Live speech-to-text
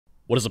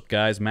What is up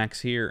guys, Max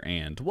here,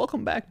 and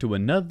welcome back to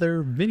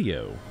another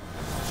video.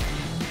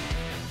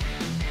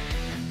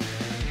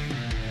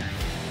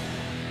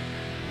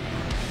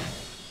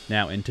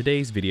 Now in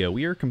today's video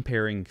we are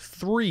comparing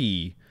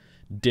three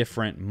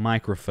different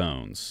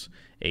microphones.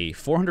 A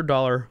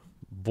 $400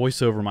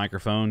 voiceover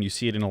microphone, you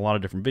see it in a lot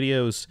of different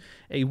videos,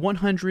 a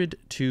 $100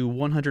 to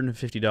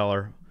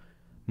 $150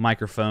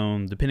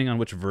 microphone, depending on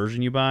which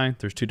version you buy.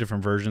 There's two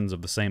different versions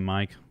of the same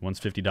mic. One's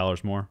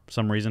 $50 more for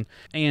some reason.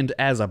 And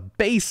as a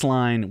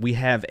baseline, we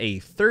have a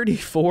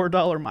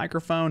 $34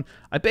 microphone.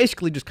 I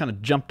basically just kind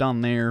of jumped on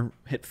there,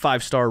 hit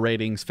 5-star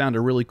ratings, found a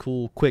really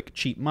cool, quick,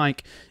 cheap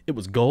mic. It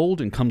was gold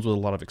and comes with a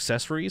lot of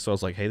accessories, so I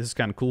was like, hey, this is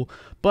kind of cool.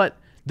 But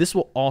this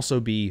will also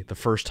be the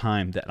first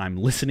time that I'm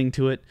listening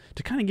to it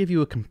to kind of give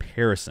you a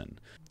comparison.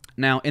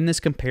 Now, in this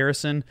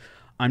comparison,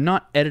 I'm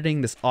not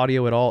editing this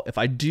audio at all. If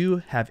I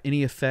do have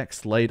any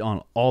effects laid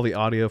on all the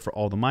audio for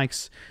all the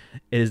mics,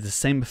 it is the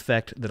same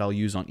effect that I'll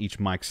use on each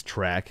mic's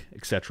track,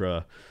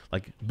 etc.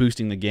 Like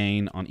boosting the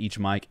gain on each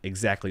mic,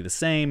 exactly the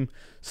same,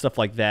 stuff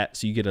like that,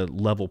 so you get a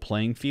level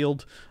playing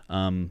field.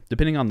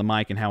 Depending on the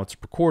mic and how it's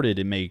recorded,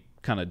 it may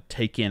kind of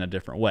take in a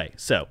different way.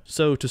 So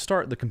to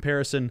start the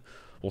comparison,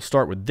 we'll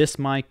start with this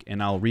mic,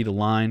 and I'll read a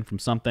line from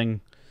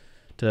something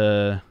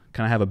to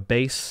kind of have a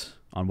base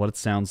on what it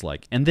sounds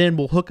like. And then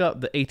we'll hook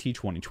up the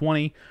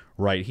AT2020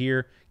 right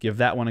here, give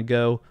that one a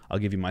go. I'll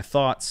give you my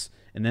thoughts,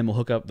 and then we'll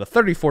hook up the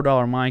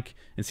 $34 mic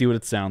and see what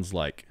it sounds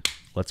like.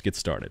 Let's get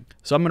started.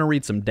 So I'm gonna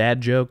read some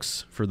dad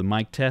jokes for the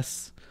mic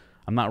tests.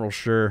 I'm not real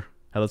sure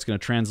how that's gonna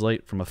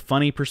translate from a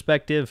funny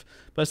perspective,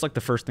 but it's like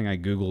the first thing I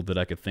Googled that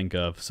I could think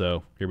of,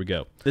 so here we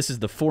go. This is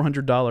the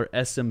 $400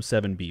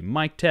 SM7B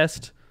mic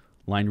test.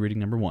 Line reading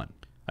number 1.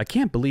 I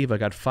can't believe I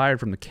got fired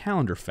from the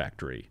calendar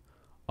factory.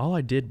 All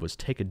I did was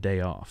take a day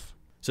off.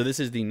 So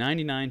this is the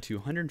 $99 to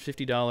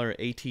 $150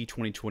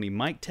 AT2020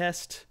 mic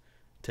test,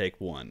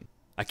 take 1.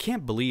 I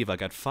can't believe I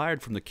got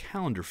fired from the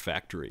calendar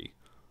factory.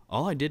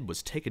 All I did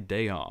was take a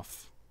day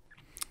off.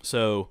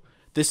 So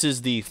this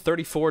is the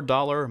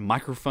 $34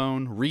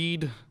 microphone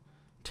read,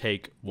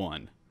 take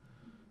 1.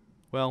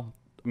 Well,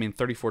 I mean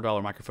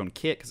 $34 microphone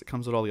kit because it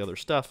comes with all the other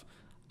stuff.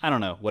 I don't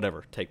know,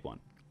 whatever, take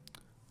 1.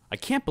 I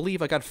can't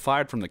believe I got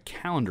fired from the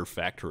calendar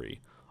factory.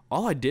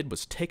 All I did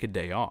was take a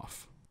day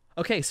off.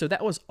 Okay, so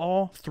that was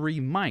all three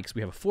mics. We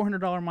have a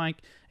 $400 mic,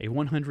 a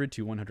 $100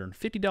 to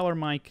 $150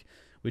 mic,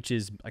 which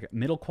is like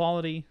middle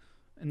quality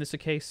in this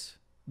case.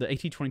 The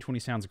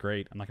AT2020 sounds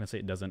great. I'm not going to say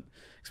it doesn't.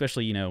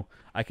 Especially, you know,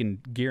 I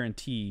can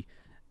guarantee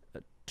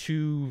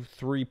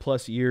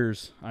 2-3+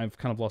 years, I've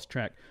kind of lost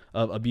track,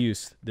 of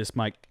abuse. This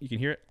mic, you can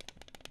hear it.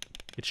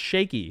 It's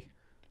shaky,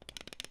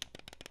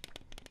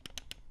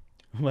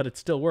 but it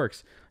still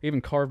works. I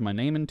even carved my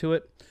name into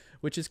it,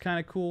 which is kind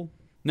of cool.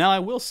 Now, I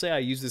will say I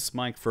used this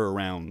mic for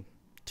around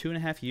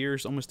 2.5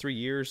 years, almost 3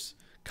 years.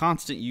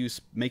 Constant use,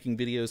 making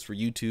videos for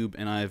YouTube,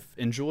 and I've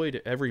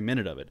enjoyed every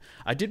minute of it.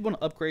 I did want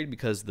to upgrade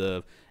because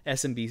the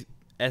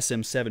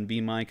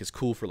SM7B mic is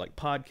cool for like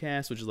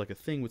podcasts, which is like a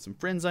thing with some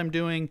friends I'm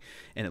doing,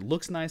 and it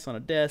looks nice on a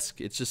desk.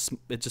 It's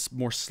just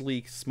more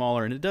sleek,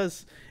 smaller, and it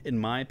does, in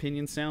my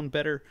opinion, sound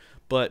better.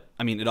 But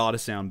I mean, it ought to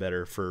sound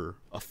better for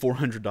a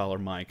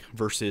 $400 mic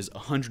versus a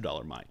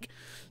 $100 mic.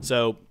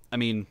 So I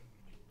mean,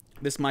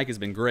 this mic has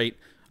been great.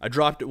 I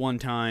dropped it one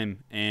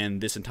time and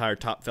this entire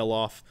top fell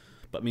off,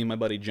 but me and my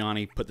buddy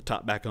Johnny put the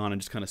top back on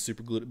and just kind of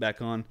super glued it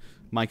back on.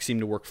 Mic seemed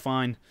to work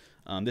fine.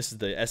 This is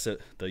the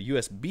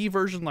USB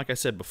version, like I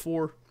said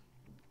before.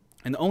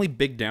 And the only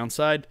big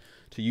downside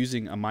to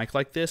using a mic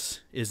like this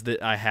is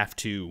that I have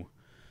to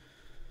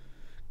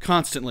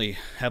constantly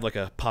have like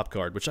a pop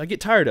guard, which I get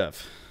tired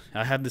of.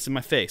 I have this in my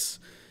face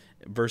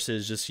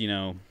versus just, you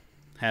know,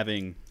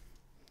 having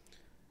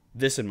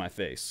this in my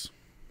face.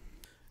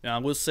 Now, I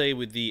will say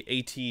with the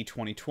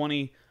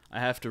AT2020,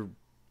 I have to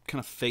kind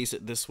of face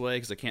it this way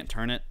because I can't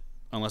turn it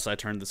unless I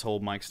turn this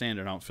whole mic stand,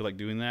 and I don't feel like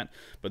doing that.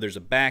 But there's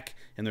a back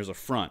and there's a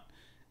front.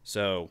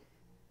 So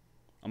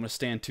I'm going to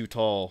stand too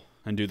tall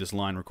and do this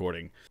line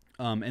recording.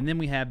 And then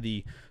we have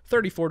the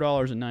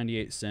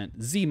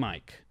 $34.98 Z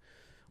mic,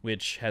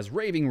 which has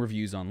raving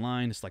reviews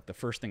online. It's like the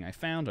first thing I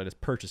found. I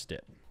just purchased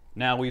it.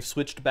 Now we've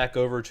switched back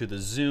over to the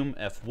Zoom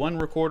F1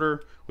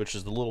 recorder, which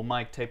is the little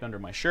mic taped under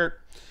my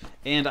shirt.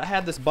 And I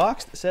had this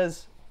box that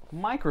says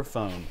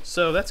microphone.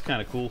 So that's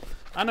kind of cool.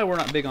 I know we're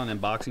not big on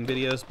unboxing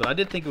videos, but I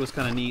did think it was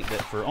kind of neat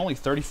that for only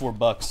 34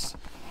 bucks,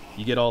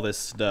 you get all this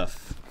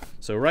stuff.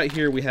 So right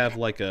here we have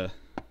like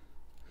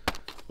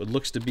what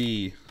looks to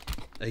be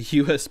a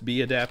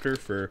USB adapter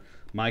for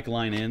mic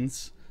line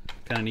ends.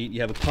 Kind of neat. You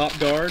have a pop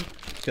guard,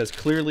 because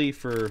clearly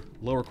for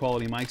lower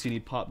quality mics you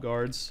need pop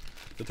guards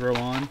to throw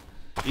on.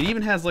 It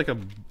even has like a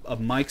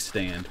mic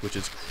stand, which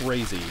is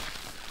crazy.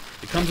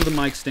 It comes with a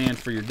mic stand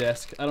for your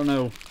desk. I don't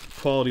know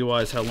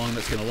quality-wise how long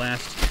that's going to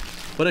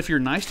last, but if you're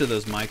nice to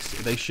those mics,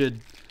 they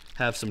should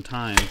have some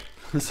time.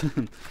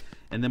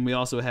 And then we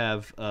also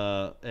have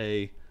that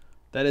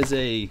is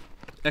a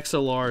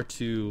XLR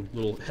to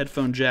little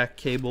headphone jack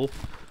cable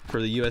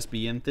for the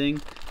USB in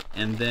thing,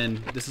 and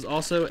then this is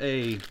also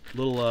a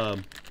little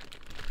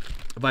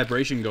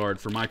vibration guard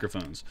for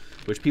microphones,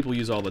 which people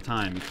use all the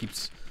time. It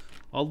keeps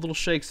all the little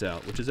shakes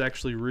out, which is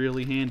actually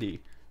really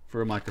handy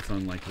for a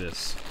microphone like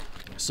this.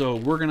 So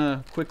we're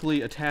gonna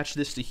quickly attach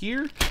this to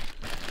here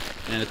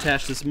and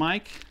attach this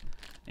mic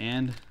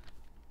and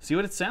see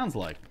what it sounds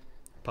like.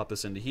 Pop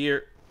this into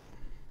here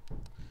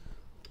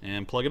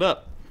and plug it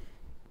up.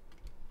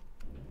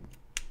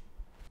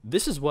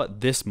 This is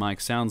what this mic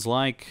sounds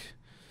like.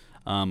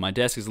 My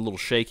desk is a little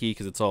shaky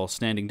because it's all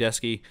standing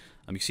desky.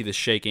 You see this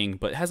shaking,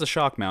 but it has a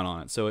shock mount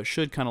on it, so it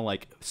should kind of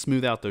like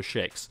smooth out those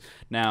shakes.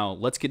 Now,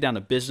 let's get down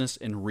to business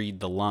and read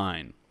the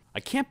line. I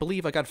can't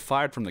believe I got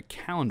fired from the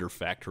calendar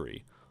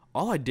factory.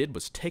 All I did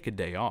was take a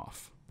day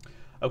off.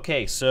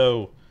 Okay,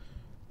 so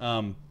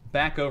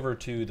back over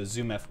to the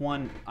Zoom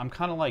F1. I'm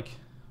kind of like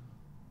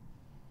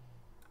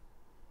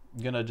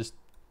gonna just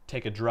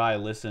take a dry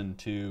listen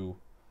to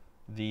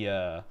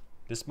the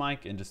this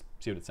mic and just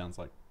see what it sounds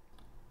like.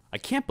 I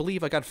can't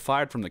believe I got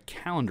fired from the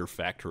calendar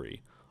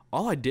factory.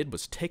 All I did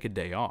was take a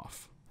day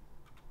off.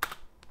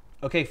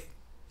 Okay,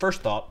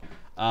 first thought,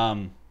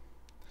 that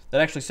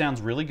actually sounds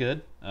really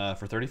good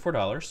for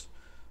 $34,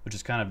 which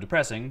is kind of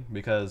depressing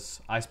because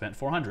I spent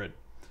 $400.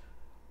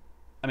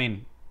 I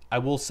mean, I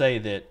will say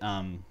that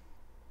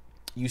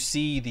you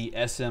see the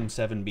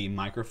SM7B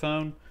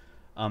microphone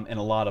in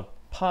a lot of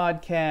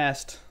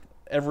podcasts.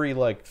 Every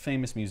like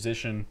famous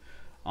musician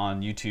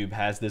on YouTube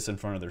has this in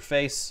front of their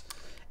face,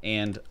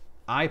 and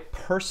I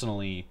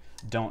personally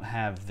don't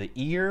have the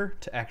ear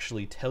to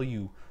actually tell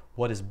you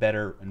what is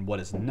better and what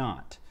is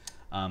not.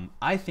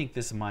 I think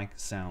this mic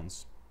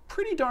sounds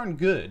pretty darn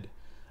good.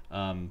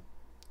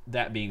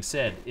 That being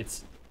said,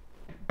 it's,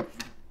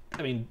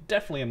 I mean,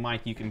 definitely a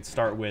mic you can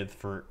start with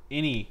for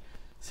any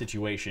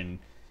situation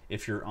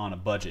if you're on a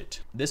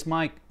budget. This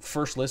mic,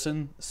 first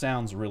listen,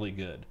 sounds really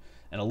good.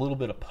 And a little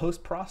bit of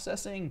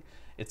post-processing,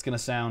 it's gonna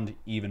sound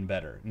even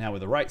better. Now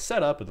with the right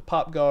setup, with the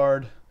pop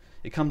guard,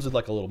 it comes with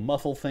like a little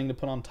muffle thing to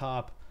put on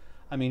top.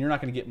 I mean, you're not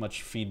gonna get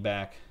much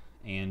feedback.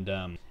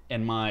 And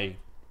in my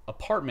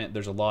apartment,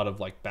 there's a lot of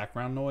like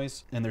background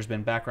noise, and there's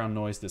been background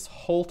noise this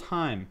whole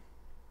time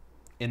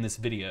in this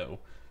video.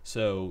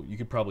 So you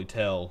could probably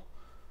tell,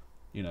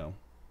 you know,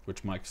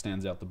 which mic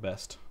stands out the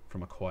best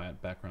from a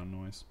quiet background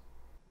noise.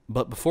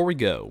 But before we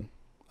go,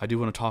 I do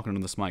want to talk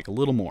into this mic a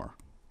little more.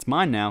 It's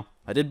mine now.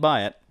 I did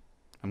buy it.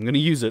 I'm going to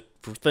use it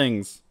for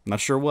things. I'm not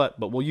sure what,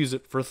 but we'll use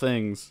it for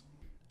things.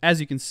 As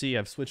you can see,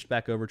 I've switched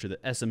back over to the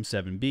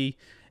SM7B,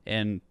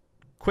 and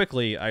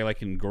quickly I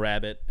can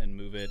grab it and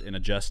move it and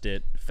adjust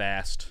it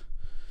fast.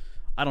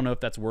 I don't know if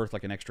that's worth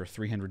like an extra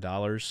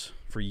 $300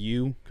 for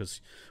you, because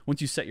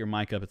once you set your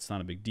mic up, it's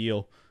not a big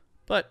deal.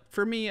 But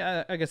for me,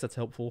 I guess that's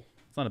helpful.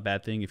 It's not a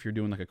bad thing if you're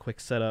doing like a quick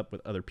setup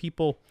with other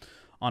people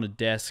on a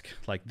desk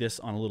like this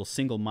on a little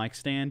single mic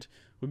stand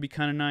would be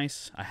kind of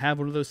nice. I have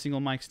one of those single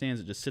mic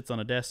stands that just sits on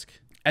a desk.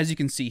 As you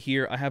can see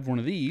here, I have one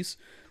of these,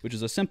 which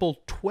is a simple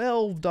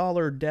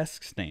 $12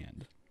 desk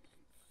stand.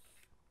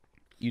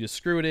 You just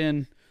screw it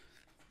in,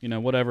 you know,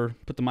 whatever,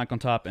 put the mic on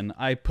top, and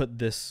I put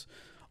this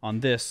on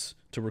this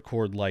to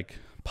record like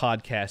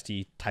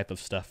podcasty type of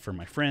stuff for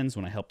my friends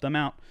when I help them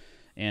out.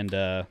 And,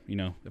 you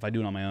know, if I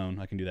do it on my own,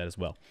 I can do that as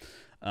well.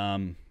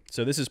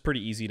 So this is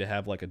pretty easy to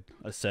have like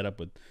a setup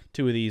with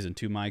two of these and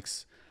two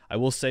mics. I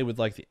will say with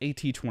like the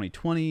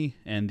AT2020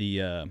 and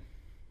the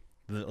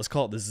let's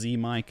call it the Z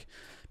mic,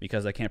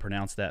 because I can't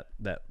pronounce that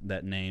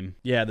name.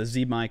 Yeah, the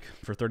Z mic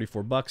for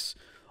 $34.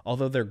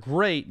 Although they're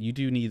great, you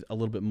do need a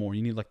little bit more.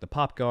 You need like the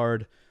pop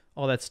guard,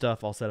 all that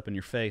stuff all set up in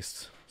your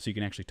face so you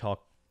can actually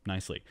talk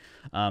nicely.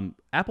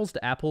 Apples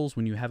to apples,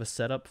 when you have a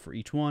setup for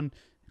each one,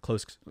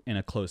 close in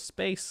a closed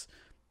space,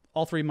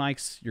 all three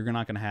mics you're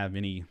not going to have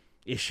any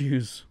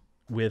issues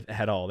with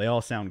at all. They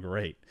all sound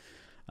great.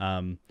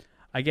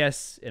 I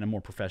guess in a more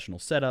professional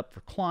setup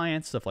for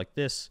clients, stuff like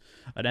this,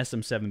 an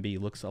SM7B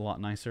looks a lot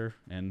nicer,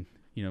 and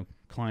you know,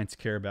 clients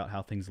care about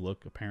how things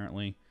look,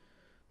 apparently.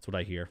 That's what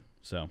I hear.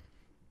 So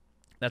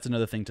that's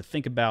another thing to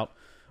think about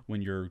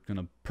when you're going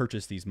to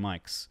purchase these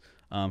mics.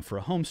 For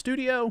a home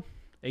studio,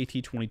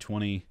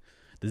 AT2020,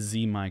 the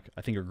Z mic,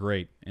 I think are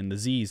great, and the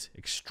Z's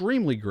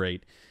extremely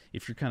great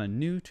if you're kind of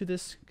new to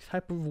this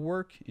type of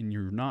work and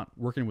you're not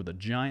working with a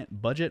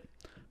giant budget.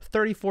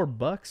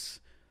 $34,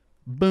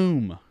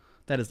 boom.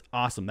 That is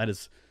awesome. That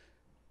is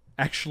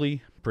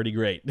actually pretty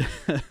great.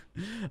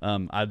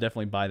 I'll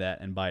definitely buy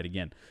that and buy it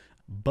again.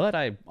 But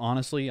I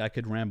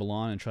could ramble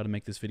on and try to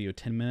make this video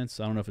 10 minutes.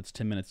 I don't know if it's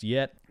 10 minutes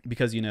yet,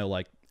 because, you know,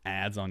 like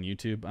ads on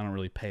YouTube, I don't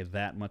really pay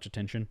that much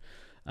attention.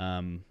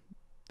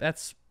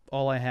 That's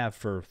all I have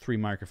for 3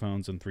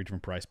 microphones and 3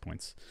 different price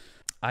points.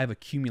 I've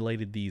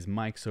accumulated these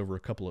mics over a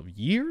couple of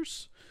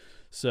years.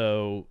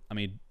 So, I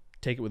mean,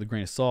 take it with a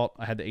grain of salt.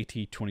 I had the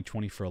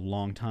AT2020 for a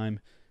long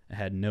time. I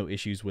had no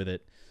issues with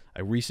it.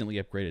 I recently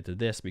upgraded to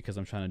this because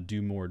I'm trying to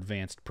do more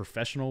advanced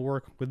professional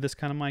work with this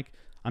kind of mic.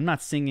 I'm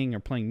not singing or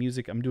playing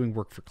music. I'm doing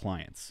work for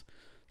clients,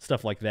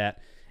 stuff like that.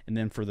 And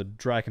then for the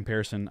dry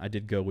comparison, I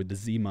did go with the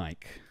Z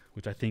mic,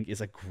 which I think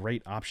is a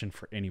great option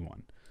for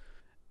anyone.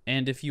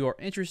 And if you are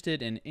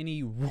interested in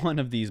any one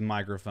of these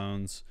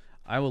microphones,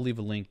 I will leave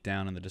a link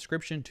down in the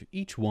description to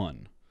each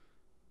one.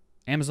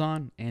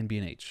 Amazon and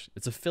B&H.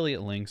 It's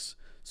affiliate links,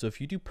 so if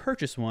you do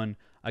purchase one,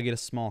 I get a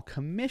small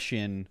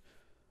commission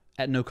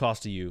at no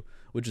cost to you,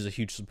 which is a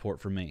huge support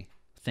for me.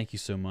 Thank you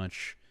so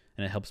much,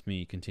 and it helps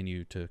me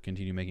continue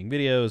making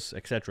videos,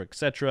 etc.,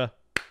 etc.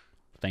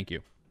 Thank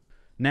you.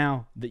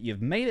 Now that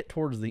you've made it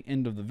towards the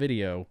end of the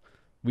video,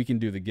 we can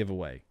do the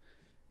giveaway.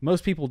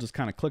 Most people just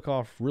kind of click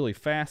off really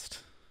fast,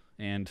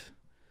 and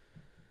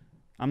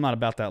I'm not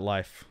about that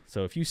life.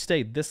 So if you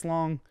stayed this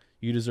long,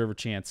 you deserve a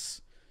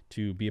chance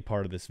to be a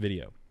part of this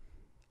video.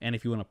 And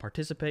if you want to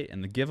participate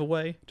in the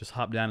giveaway, just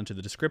hop down into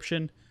the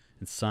description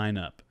and sign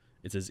up.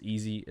 It's as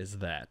easy as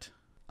that.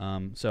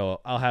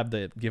 So I'll have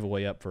the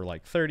giveaway up for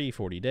like 30,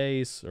 40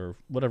 days or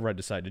whatever I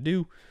decide to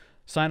do.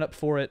 Sign up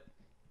for it.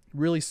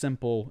 Really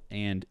simple.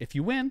 And if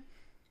you win,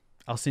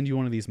 I'll send you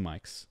one of these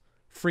mics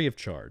free of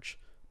charge.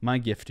 My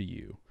gift to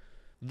you.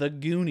 The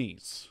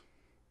Goonies.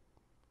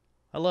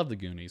 I love the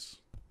Goonies.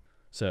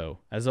 So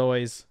as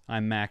always,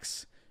 I'm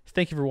Max.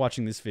 Thank you for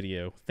watching this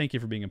video. Thank you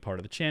for being a part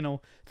of the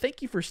channel.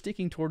 Thank you for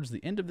sticking towards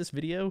the end of this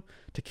video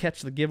to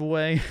catch the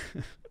giveaway.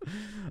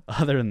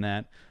 Other than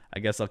that, I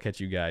guess I'll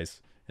catch you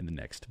guys in the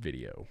next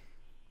video.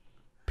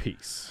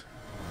 Peace.